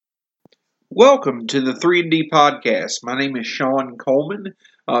Welcome to the 3&D podcast. My name is Sean Coleman.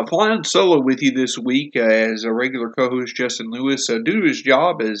 Flying solo with you this week as a regular co-host Justin Lewis due to his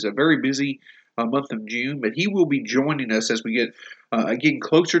job as a very busy month of June, but he will be joining us as we get getting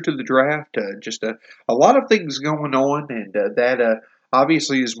closer to the draft. Just a lot of things going on, and that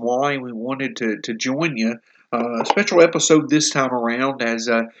obviously is why we wanted to join you. A special episode this time around, as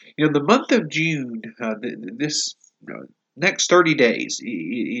the month of June, this next 30 days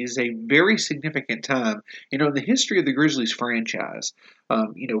is a very significant time, in the history of the Grizzlies franchise.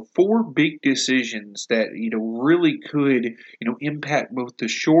 Four big decisions that, really could, impact both the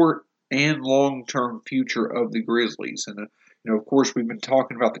short and long-term future of the Grizzlies. And, of course, we've been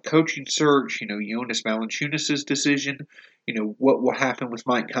talking about the coaching search, Jonas Valanciunas' decision, what will happen with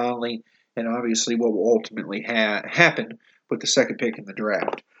Mike Conley, and obviously what will ultimately happen with the second pick in the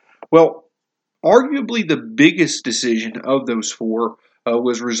draft. Well, arguably the biggest decision of those four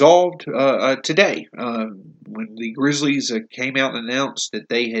was resolved today when the Grizzlies came out and announced that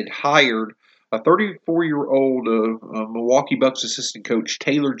they had hired a 34-year-old Milwaukee Bucks assistant coach,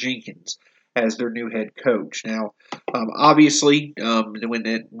 Taylor Jenkins, as their new head coach. Now, obviously,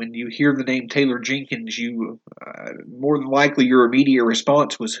 when you hear the name Taylor Jenkins, you more than likely your immediate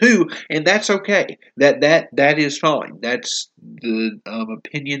response was who, and that's okay. That is fine. That's the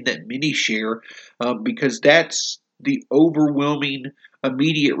opinion that many share because that's the overwhelming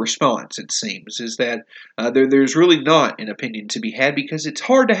immediate response, it seems, is that there's really not an opinion to be had because it's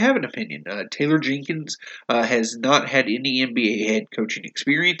hard to have an opinion. Taylor Jenkins has not had any NBA head coaching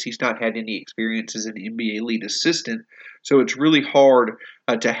experience. He's not had any experience as an NBA lead assistant, so it's really hard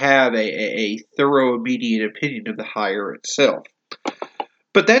to have a thorough immediate opinion of the hire itself.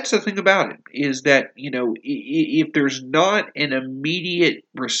 But that's the thing about it, is that, if there's not an immediate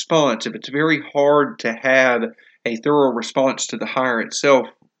response, if it's very hard to have a thorough response to the hire itself,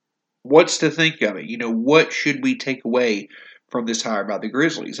 what's to think of it? What should we take away from this hire by the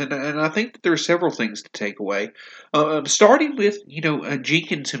Grizzlies? And I think that there are several things to take away, starting with,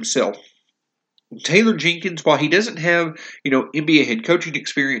 Jenkins himself. Taylor Jenkins, while he doesn't have, NBA head coaching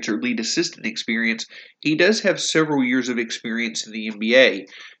experience or lead assistant experience, he does have several years of experience in the NBA.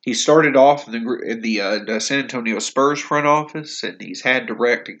 He started off in the San Antonio Spurs front office, and he's had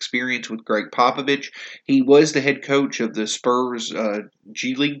direct experience with Greg Popovich. He was the head coach of the Spurs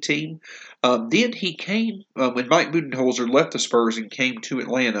G League team. Then he came, when Mike Budenholzer left the Spurs and came to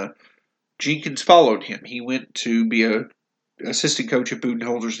Atlanta, Jenkins followed him. He went to be a assistant coach at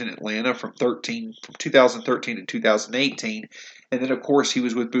Budenholzer's in Atlanta from 2013 to 2018, and then of course he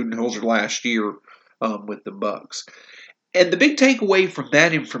was with Budenholzer last year with the Bucks. And the big takeaway from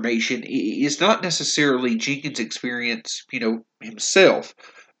that information is not necessarily Jenkins' experience, himself,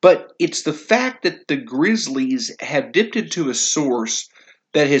 but it's the fact that the Grizzlies have dipped into a source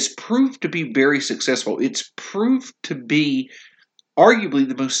that has proved to be very successful. It's proved to be arguably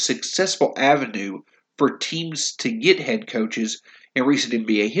the most successful avenue for teams to get head coaches in recent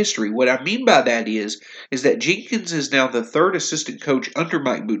NBA history. What I mean by that is that Jenkins is now the third assistant coach under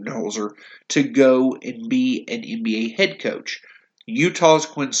Mike Budenholzer to go and be an NBA head coach. Utah's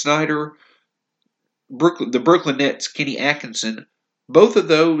Quinn Snyder, the Brooklyn Nets' Kenny Atkinson, both of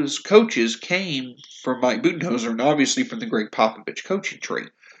those coaches came from Mike Budenholzer and obviously from the Greg Popovich coaching tree.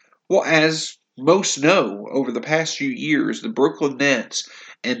 Well, as most know, over the past few years, the Brooklyn Nets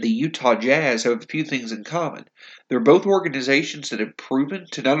and the Utah Jazz have a few things in common. They're both organizations that have proven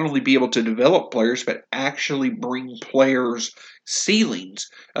to not only be able to develop players, but actually bring players' ceilings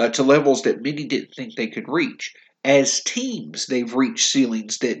to levels that many didn't think they could reach. As teams, they've reached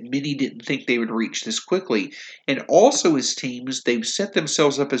ceilings that many didn't think they would reach this quickly. And also as teams, they've set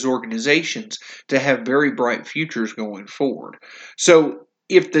themselves up as organizations to have very bright futures going forward. So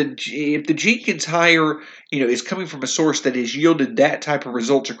if the Jenkins hire, is coming from a source that has yielded that type of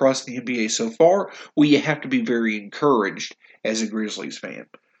results across the NBA so far, well, you have to be very encouraged as a Grizzlies fan.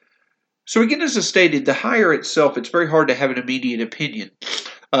 So again, as I stated, the hire itself, it's very hard to have an immediate opinion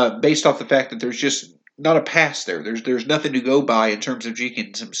based off the fact that there's just not a pass there. There's nothing to go by in terms of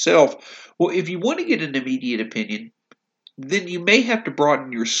Jenkins himself. Well, if you want to get an immediate opinion, then you may have to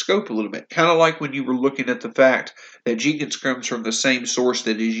broaden your scope a little bit. Kind of like when you were looking at the fact that Jenkins comes from the same source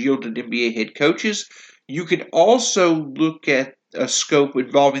that has yielded NBA head coaches. You could also look at a scope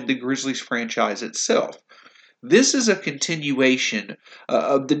involving the Grizzlies franchise itself. This is a continuation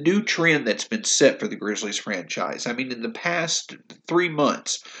of the new trend that's been set for the Grizzlies franchise. I mean, in the past 3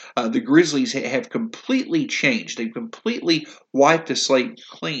 months, the Grizzlies have completely changed. They've completely wiped the slate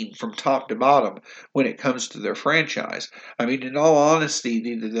clean from top to bottom when it comes to their franchise. I mean, in all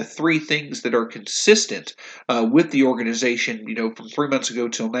honesty, the three things that are consistent with the organization, from 3 months ago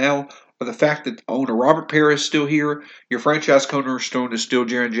till now, But the fact that owner Robert Parra is still here, your franchise cornerstone is still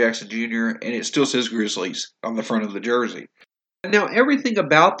Jaren Jackson Jr., and it still says Grizzlies on the front of the jersey. Now, everything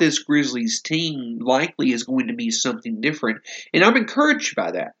about this Grizzlies team likely is going to be something different, and I'm encouraged by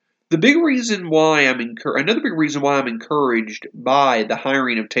that. Another big reason why I'm encouraged by the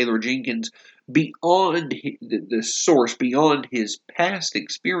hiring of Taylor Jenkins beyond the source, beyond his past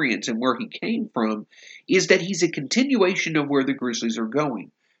experience and where he came from, is that he's a continuation of where the Grizzlies are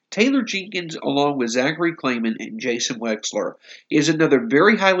going. Taylor Jenkins, along with Zachary Klayman and Jason Wexler, is another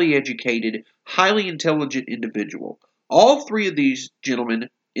very highly educated, highly intelligent individual. All three of these gentlemen,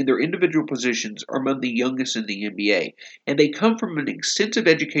 in their individual positions, are among the youngest in the NBA, and they come from an extensive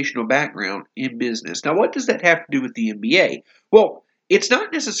educational background in business. Now, what does that have to do with the NBA? Well, it's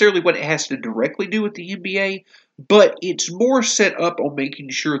not necessarily what it has to directly do with the NBA, but it's more set up on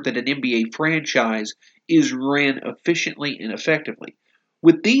making sure that an NBA franchise is ran efficiently and effectively.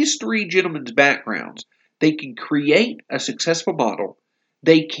 With these three gentlemen's backgrounds, they can create a successful model.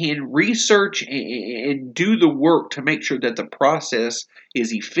 They can research and do the work to make sure that the process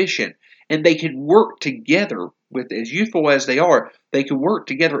is efficient, and they can work together with, as youthful as they are, they can work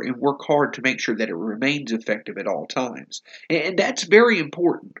together and work hard to make sure that it remains effective at all times. And that's very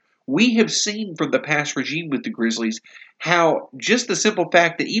important. We have seen from the past regime with the Grizzlies how just the simple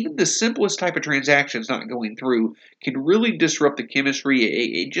fact that even the simplest type of transactions not going through can really disrupt the chemistry.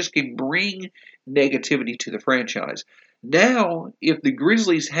 It just can bring negativity to the franchise. Now, if the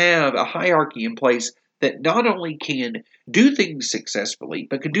Grizzlies have a hierarchy in place that not only can do things successfully,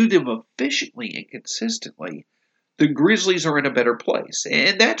 but can do them efficiently and consistently, the Grizzlies are in a better place.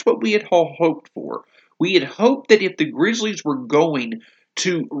 And that's what we had all hoped for. We had hoped that if the Grizzlies were going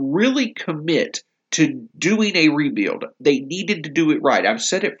to really commit to doing a rebuild, they needed to do it right. I've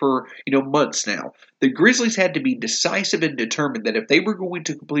said it for months now. The Grizzlies had to be decisive and determined that if they were going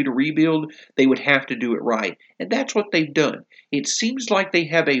to complete a rebuild, they would have to do it right. And that's what they've done. It seems like they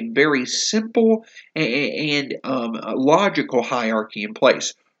have a very simple and logical hierarchy in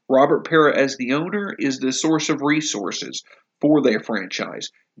place. Robert Parra, as the owner, is the source of resources for their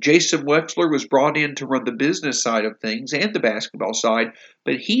franchise. Jason Wexler was brought in to run the business side of things and the basketball side,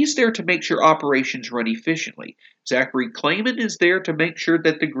 but he's there to make sure operations run efficiently. Zachary Klayman is there to make sure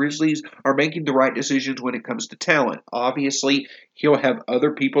that the Grizzlies are making the right decisions when it comes to talent. Obviously, he'll have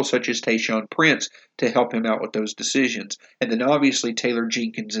other people such as Tayshaun Prince to help him out with those decisions. And then obviously Taylor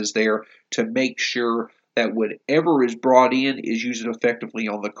Jenkins is there to make sure that whatever is brought in is used effectively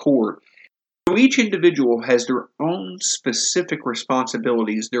on the court. So each individual has their own specific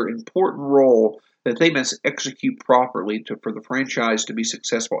responsibilities, their important role that they must execute properly for the franchise to be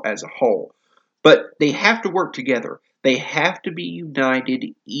successful as a whole. But they have to work together. They have to be united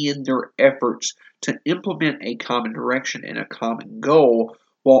in their efforts to implement a common direction and a common goal,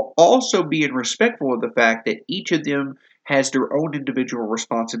 while also being respectful of the fact that each of them has their own individual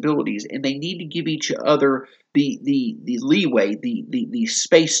responsibilities, and they need to give each other the leeway, the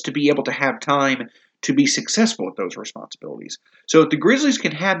space to be able to have time to be successful at those responsibilities. So if the Grizzlies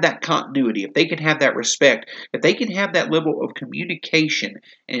can have that continuity, if they can have that respect, if they can have that level of communication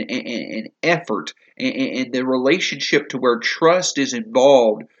and effort and the relationship to where trust is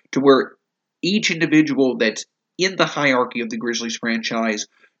involved, to where each individual that's in the hierarchy of the Grizzlies franchise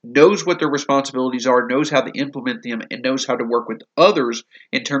knows what their responsibilities are, knows how to implement them, and knows how to work with others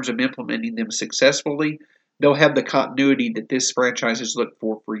in terms of implementing them successfully, they'll have the continuity that this franchise has looked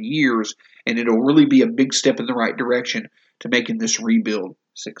for years, and it'll really be a big step in the right direction to making this rebuild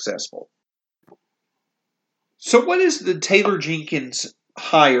successful. So what does the Taylor Jenkins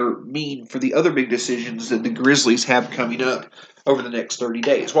hire mean for the other big decisions that the Grizzlies have coming up over the next 30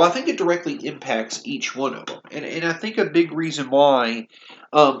 days? Well, I think it directly impacts each one of them. And I think a big reason why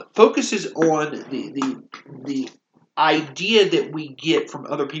focuses on the idea that we get from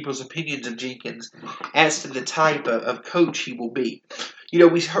other people's opinions of Jenkins as to the type of coach he will be.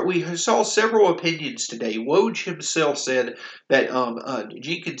 We saw several opinions today. Woj himself said that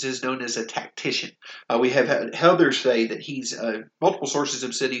Jenkins is known as a tactician. We have had others say that multiple sources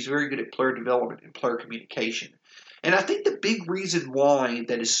have said he's very good at player development and player communication. And I think the big reason why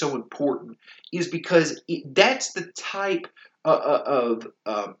that is so important is because that's the type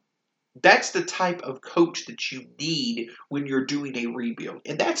that's the type of coach that you need when you're doing a rebuild.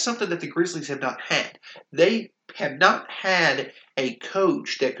 And that's something that the Grizzlies have not had. They have not had a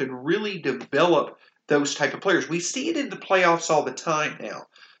coach that could really develop those type of players. We see it in the playoffs all the time now.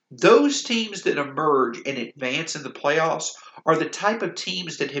 Those teams that emerge and advance in the playoffs are the type of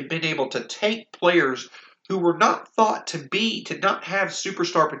teams that have been able to take players who were not thought to not have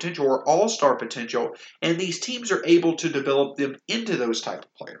superstar potential or all-star potential, and these teams are able to develop them into those type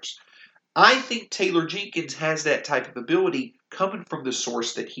of players. I think Taylor Jenkins has that type of ability coming from the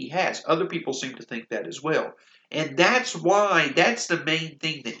source that he has. Other people seem to think that as well. And that's why, that's the main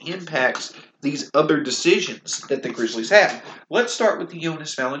thing that impacts these other decisions that the Grizzlies have. Let's start with the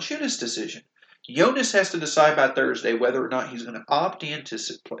Jonas Valanciunas decision. Jonas has to decide by Thursday whether or not he's going to opt in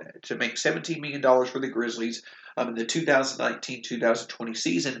to make $17 million for the Grizzlies in the 2019-2020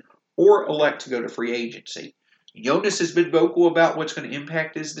 season or elect to go to free agency. Jonas has been vocal about what's going to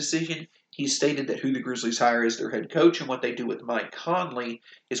impact his decision. He's stated that who the Grizzlies hire as their head coach and what they do with Mike Conley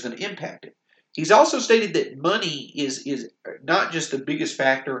is going to impact it. He's also stated that money is not just the biggest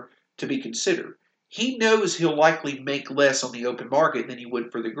factor to be considered. He knows he'll likely make less on the open market than he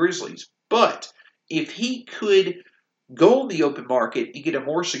would for the Grizzlies. But if he could go on the open market and get a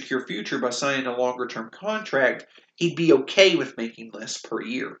more secure future by signing a longer-term contract, he'd be okay with making less per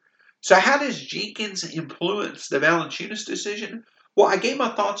year. So how does Jenkins influence the Valanciunas decision? Well, I gave my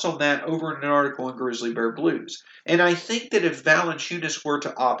thoughts on that over in an article in Grizzly Bear Blues. And I think that if Valanciunas were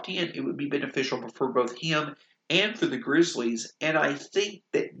to opt in, it would be beneficial for both him and for the Grizzlies. And I think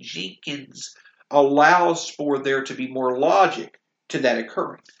that Jenkins allows for there to be more logic to that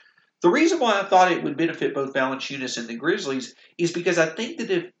occurring. The reason why I thought it would benefit both Valanciunas and the Grizzlies is because I think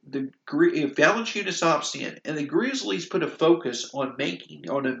that if Valanciunas opts in and the Grizzlies put a focus on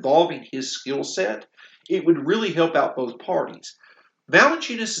evolving his skill set, it would really help out both parties.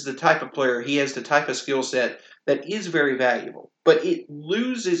 Valanciunas is the type of player, he has the type of skill set that is very valuable, but it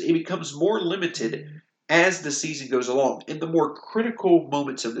becomes more limited as the season goes along, in the more critical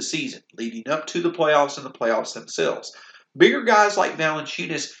moments of the season, leading up to the playoffs and the playoffs themselves. Bigger guys like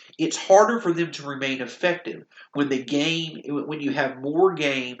Valanciunas, it's harder for them to remain effective when you have more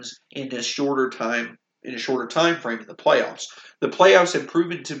games in a shorter time frame in the playoffs. The playoffs have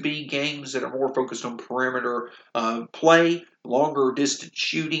proven to be games that are more focused on perimeter play, longer distance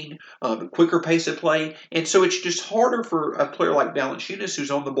shooting, quicker pace of play, and so it's just harder for a player like Valanciunas,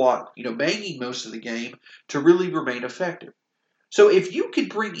 who's on the block, banging most of the game, to really remain effective. So if you could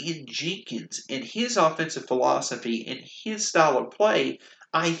bring in Jenkins and his offensive philosophy and his style of play,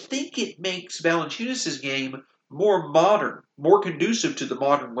 I think it makes Valanciunas' game more modern, more conducive to the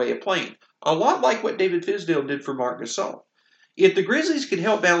modern way of playing. A lot like what David Fizdale did for Marc Gasol. If the Grizzlies can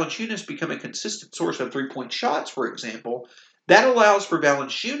help Valanciunas become a consistent source of three-point shots, for example, that allows for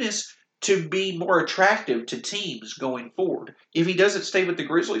Valanciunas to be more attractive to teams going forward. If he doesn't stay with the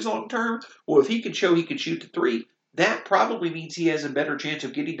Grizzlies long term, well, if he can show he can shoot the three, that probably means he has a better chance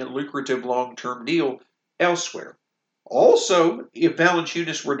of getting a lucrative long-term deal elsewhere. Also, if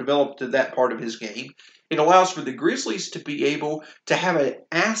Valanciunas were developed to that part of his game, it allows for the Grizzlies to be able to have an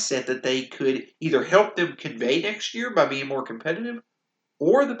asset that they could either help them convey next year by being more competitive,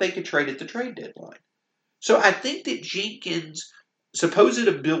 or that they could trade at the trade deadline. So I think that Jenkins' supposed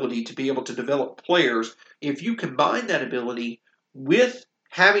ability to be able to develop players, if you combine that ability with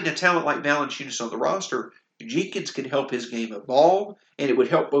having a talent like Valanciunas on the roster, Jenkins could help his game evolve, and it would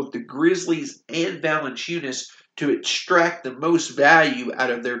help both the Grizzlies and Valanciunas to extract the most value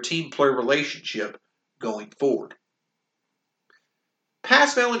out of their team-player relationship going forward.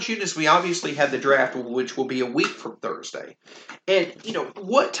 Past Valanciunas, we obviously had the draft, which will be a week from Thursday. And,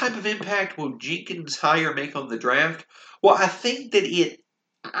 what type of impact will Jenkins' hire make on the draft? Well, I think that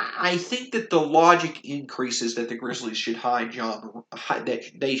the logic increases that the Grizzlies should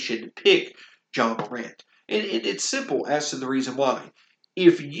that they should pick Ja Morant. And it's simple as to the reason why.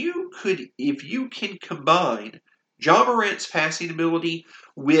 If you can combine Ja Morant's passing ability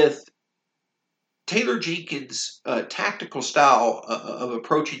with Taylor Jenkins' tactical style of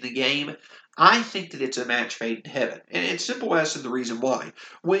approaching the game, I think that it's a match made in heaven. And it's simple as to the reason why.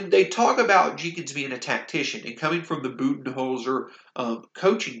 When they talk about Jenkins being a tactician and coming from the Budenholzer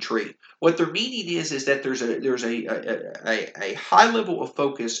coaching tree, what they're meaning is that there's a high level of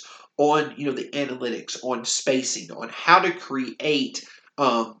focus on the analytics, on spacing, on how to create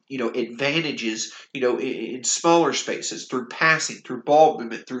advantages in smaller spaces through passing, through ball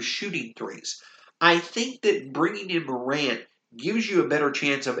movement, through shooting threes. I think that bringing in Morant gives you a better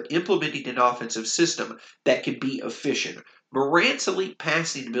chance of implementing an offensive system that can be efficient. Morant's elite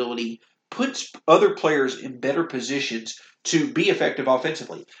passing ability puts other players in better positions to be effective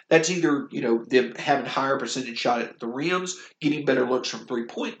offensively. That's either, them having higher percentage shot at the rims, getting better looks from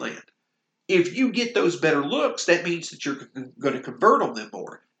three-point land. If you get those better looks, that means that you're going to convert on them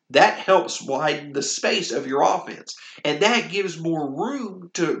more. That helps widen the space of your offense. And that gives more room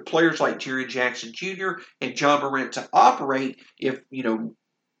to players like Jaren Jackson Jr. and Ja Morant to operate if,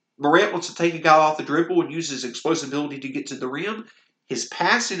 Morant wants to take a guy off the dribble and use his explosive ability to get to the rim. His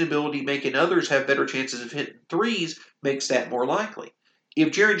passing ability, making others have better chances of hitting threes, makes that more likely.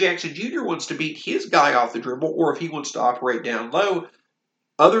 If Jaren Jackson Jr. wants to beat his guy off the dribble, or if he wants to operate down low,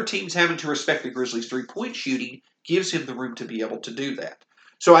 other teams having to respect the Grizzlies' three-point shooting gives him the room to be able to do that.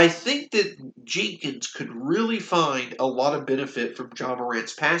 So I think that Jenkins could really find a lot of benefit from Ja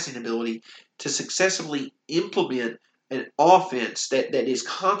Morant's passing ability to successfully implement an offense that is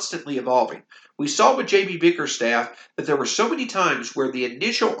constantly evolving. We saw with J.B. Bickerstaff that there were so many times where the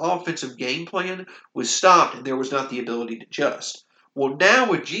initial offensive game plan was stopped and there was not the ability to adjust. Well, now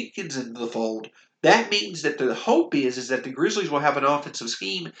with Jenkins in the fold, that means that the hope is that the Grizzlies will have an offensive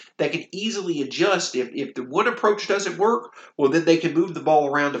scheme that can easily adjust. If the one approach doesn't work, well, then they can move the ball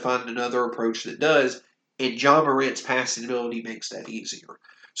around to find another approach that does, and Ja Morant's passing ability makes that easier.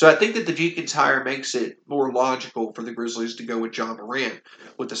 So I think that the Jenkins hire makes it more logical for the Grizzlies to go with Ja Morant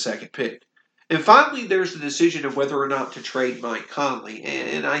with the second pick. And finally, there's the decision of whether or not to trade Mike Conley.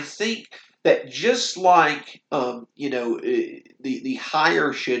 And I think that just like, the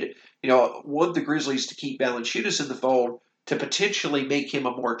hire should want the Grizzlies to keep Valanciunas in the fold to potentially make him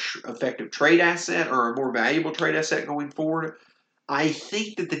a more effective trade asset or a more valuable trade asset going forward. I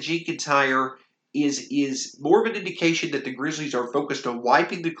think that the Jenkins hire is more of an indication that the Grizzlies are focused on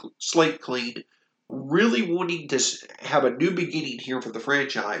wiping the slate clean, really wanting to have a new beginning here for the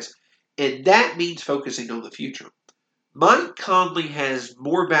franchise, and that means focusing on the future. Mike Conley has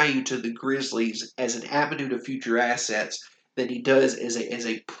more value to the Grizzlies as an avenue to future assets than he does as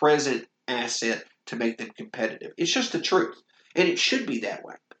a present asset to make them competitive. It's just the truth, and it should be that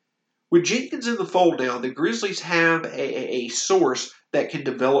way. With Jenkins in the fold now, the Grizzlies have a source that can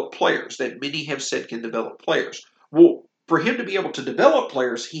develop players, that many have said can develop players. Well, for him to be able to develop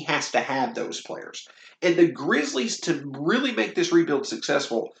players, he has to have those players. And the Grizzlies, to really make this rebuild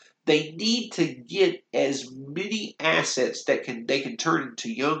successful, they need to get as many assets that they can turn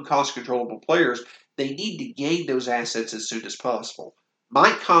into young, cost-controllable players. They need to gain those assets as soon as possible.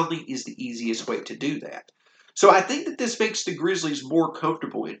 Mike Conley is the easiest way to do that. So I think that this makes the Grizzlies more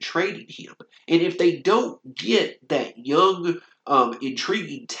comfortable in trading him. And if they don't get that young,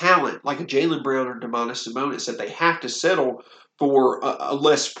 intriguing talent like a Jaylen Brown or Domantas Sabonis, that they have to settle for a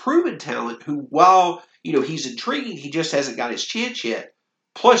less proven talent who, while he's intriguing, he just hasn't got his chance yet,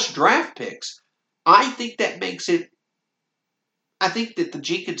 plus draft picks. I think that makes it. I think that the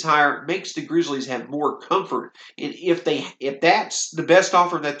Jenkins hire makes the Grizzlies have more comfort. And if that's the best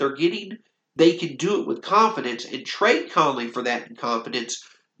offer that they're getting, they can do it with confidence and trade Conley for that confidence,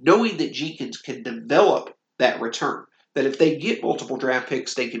 knowing that Jenkins can develop that return. That if they get multiple draft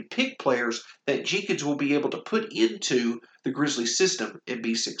picks, they can pick players that Jenkins will be able to put into the Grizzlies system and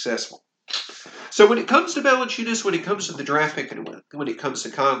be successful. So when it comes to Valanciunas, when it comes to the draft pick, and when it comes to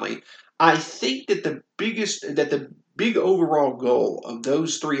Conley, I think that the big overall goal of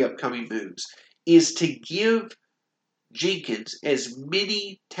those three upcoming moves is to give Jenkins as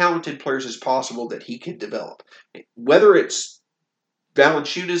many talented players as possible that he can develop. Whether it's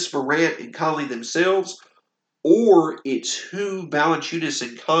Valanciunas, Morant, and Conley themselves, or it's who Valanciunas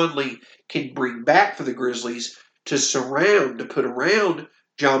and Conley can bring back for the Grizzlies to put around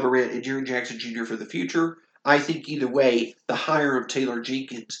Ja Morant and Jaren Jackson Jr. for the future. I think either way, the hire of Taylor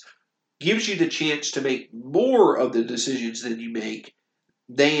Jenkins gives you the chance to make more of the decisions than you make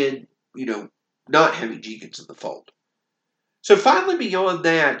than, not having Jenkins in the fold. So finally, beyond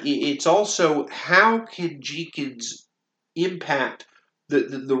that, it's also how can Jenkins impact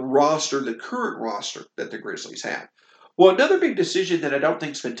the roster, the current roster that the Grizzlies have. Well, another big decision that I don't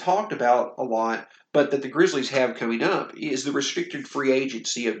think has been talked about a lot, but that the Grizzlies have coming up, is the restricted free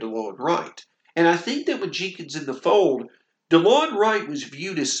agency of DeLon Wright. And I think that with Jenkins in the fold, DeLon Wright was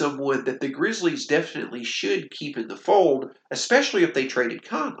viewed as someone that the Grizzlies definitely should keep in the fold, especially if they traded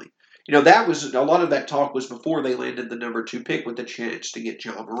Conley. That was a lot of that talk was before they landed the number 2 pick with the chance to get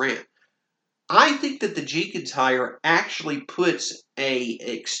Ja Morant. I think that the Jenkins hire actually puts a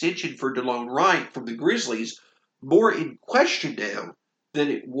extension for DeLon Wright from the Grizzlies more in question now than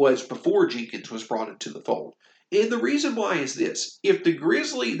it was before Jenkins was brought into the fold. And the reason why is this. If the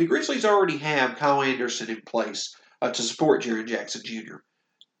Grizzlies already have Kyle Anderson in place to support Jaren Jackson Jr.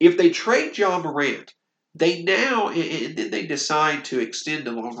 If they trade Ja Morant, they now, and then they decide to extend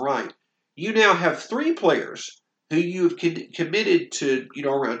DeLon Wright, you now have 3 players who you have committed to,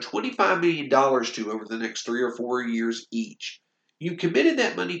 around $25 million to over the next 3 or 4 years each. You committed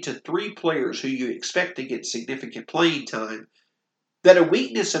that money to 3 players who you expect to get significant playing time, that a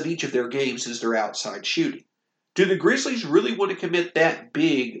weakness of each of their games is their outside shooting. Do the Grizzlies really want to commit that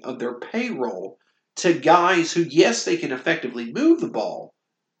big of their payroll to guys who, yes, they can effectively move the ball,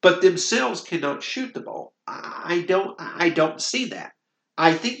 but themselves cannot shoot the ball? I don't see that.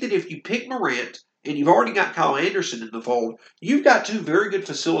 I think that if you pick Morant and you've already got Kyle Anderson in the fold, you've got two very good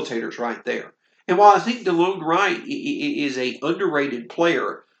facilitators right there. And while I think DeLone Wright is a underrated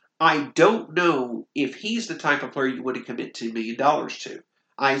player, I don't know if he's the type of player you want to commit $10 million to.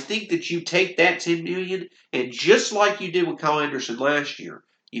 I think that you take that $10 million, and just like you did with Kyle Anderson last year,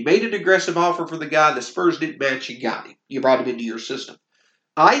 you made an aggressive offer for the guy. The Spurs didn't match. You got him. You brought him into your system.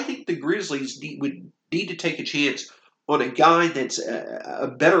 I think the Grizzlies would need to take a chance on a guy that's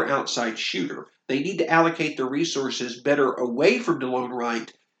a better outside shooter. They need to allocate their resources better away from DeLone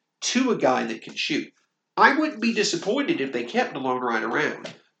Wright to a guy that can shoot. I wouldn't be disappointed if they kept DeLone Wright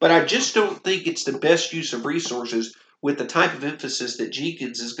around, but I just don't think it's the best use of resources with the type of emphasis that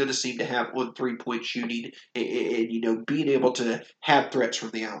Jenkins is going to seem to have on three-point shooting and being able to have threats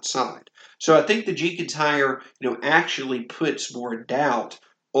from the outside. So I think the Jenkins hire, actually puts more doubt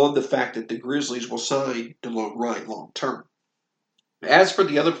on the fact that the Grizzlies will sign DeLone Wright long term. As for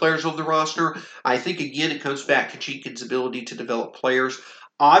the other players on the roster, I think again it comes back to Jenkins' ability to develop players.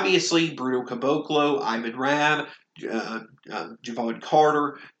 Obviously, Bruno Caboclo, Ivan Rabb, Javon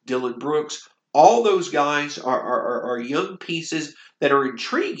Carter, Dylan Brooks, all those guys are young pieces that are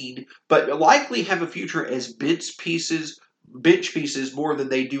intriguing, but likely have a future as bench pieces more than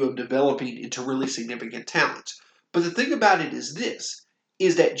they do of developing into really significant talents. But the thing about it is this,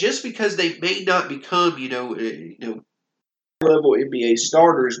 is that just because they may not become, level NBA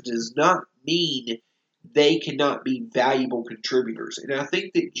starters does not mean they cannot be valuable contributors. And I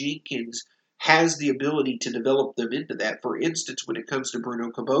think that Jenkins has the ability to develop them into that. For instance, when it comes to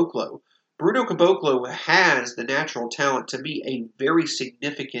Bruno Caboclo has the natural talent to be a very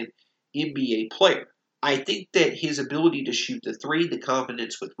significant NBA player. I think that his ability to shoot the three, the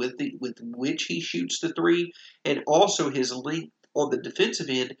confidence with which he shoots the three, and also his length on the defensive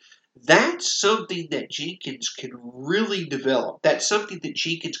end, that's something that Jenkins can really develop. That's something that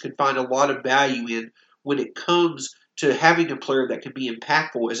Jenkins can find a lot of value in when it comes to having a player that can be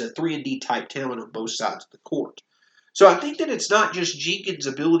impactful as a 3-and-D type talent on both sides of the court. So I think that it's not just Jenkins'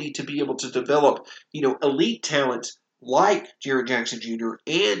 ability to be able to develop, elite talents like Jaren Jackson Jr.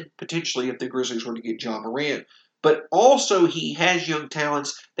 and potentially if the Grizzlies were to get Ja Morant, but also he has young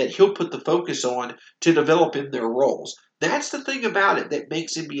talents that he'll put the focus on to develop in their roles. That's the thing about it that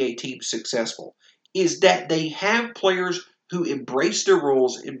makes NBA teams successful, is that they have players who embrace their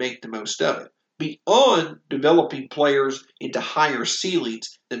roles and make the most of it, beyond developing players into higher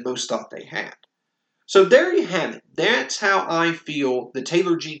ceilings than most thought they had. So there you have it. That's how I feel the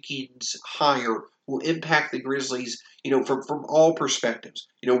Taylor Jenkins hire will impact the Grizzlies, from all perspectives.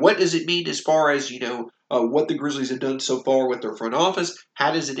 What does it mean as far as, what the Grizzlies have done so far with their front office?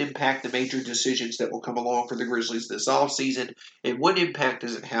 How does it impact the major decisions that will come along for the Grizzlies this offseason? And what impact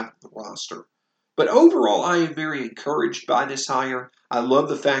does it have on the roster? But overall, I am very encouraged by this hire. I love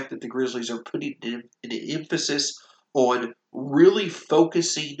the fact that the Grizzlies are putting an emphasis on really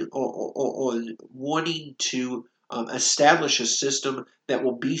focusing on wanting to establish a system that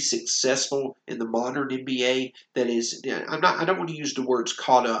will be successful in the modern NBA. That is, I don't want to use the words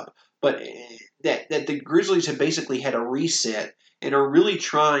caught up, but that the Grizzlies have basically had a reset and are really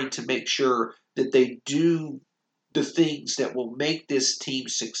trying to make sure that they do the things that will make this team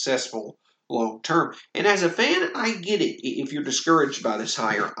successful long term. And as a fan, I get it. If you're discouraged by this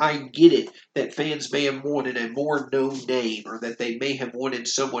hire, I get it that fans may have wanted a more known name or that they may have wanted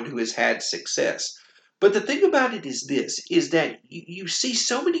someone who has had success. But the thing about it is this, is that you see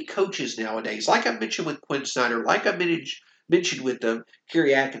so many coaches nowadays, like I mentioned with Quinn Snyder, like I mentioned with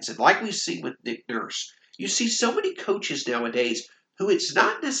Kerry Atkinson, like we see with Nick Nurse. You see so many coaches nowadays who it's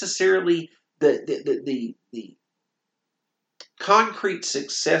not necessarily the concrete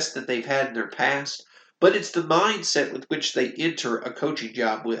success that they've had in their past, but it's the mindset with which they enter a coaching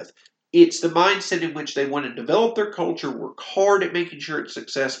job with. It's the mindset in which they want to develop their culture, work hard at making sure it's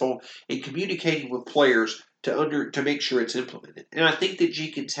successful, and communicating with players to make sure it's implemented. And I think that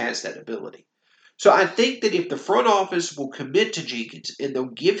Jenkins has that ability. So I think that if the front office will commit to Jenkins and they'll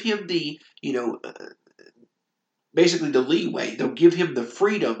give him the, basically the leeway, they'll give him the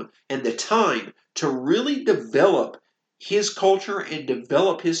freedom and the time to really develop his culture and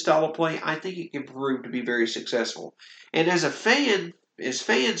develop his style of play, I think it can prove to be very successful. And as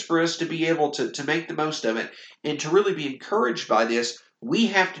fans, for us to be able to make the most of it and to really be encouraged by this, we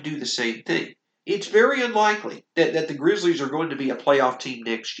have to do the same thing. It's very unlikely that the Grizzlies are going to be a playoff team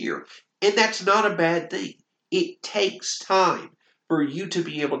next year. And that's not a bad thing. It takes time for you to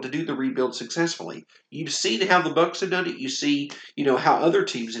be able to do the rebuild successfully. You've seen how the Bucks have done it. You see, how other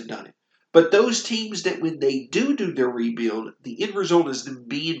teams have done it. But those teams that when they do their rebuild, the end result is them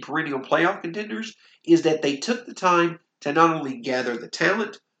being perennial playoff contenders, is that they took the time to not only gather the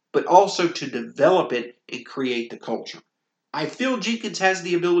talent, but also to develop it and create the culture. I feel Jenkins has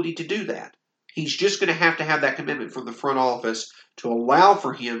the ability to do that. He's just going to have that commitment from the front office to allow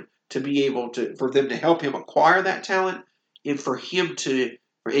for him to be able to, for them to help him acquire that talent and for him to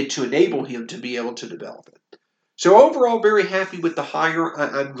enable him to be able to develop it. So overall, very happy with the hire.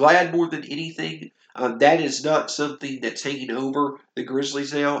 I'm glad more than anything that is not something that's hanging over the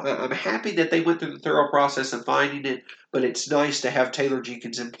Grizzlies now. I'm happy that they went through the thorough process of finding it, but it's nice to have Taylor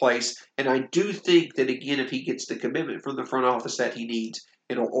Jenkins in place. And I do think that, again, if he gets the commitment from the front office that he needs,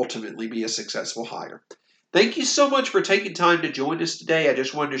 it'll ultimately be a successful hire. Thank you so much for taking time to join us today. I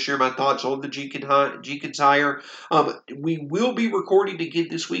just wanted to share my thoughts on the Jenkins hire. We will be recording again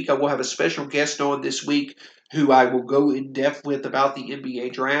this week. I will have a special guest on this week who I will go in depth with about the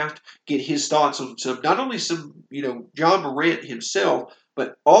NBA draft, get his thoughts on not only John Morant himself,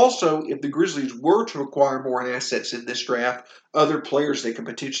 but also if the Grizzlies were to acquire more assets in this draft, other players that could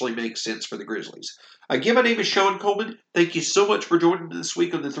potentially make sense for the Grizzlies. Again, my name is Sean Coleman. Thank you so much for joining me this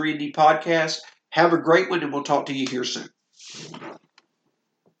week on the 3&D podcast. Have a great one, and we'll talk to you here soon.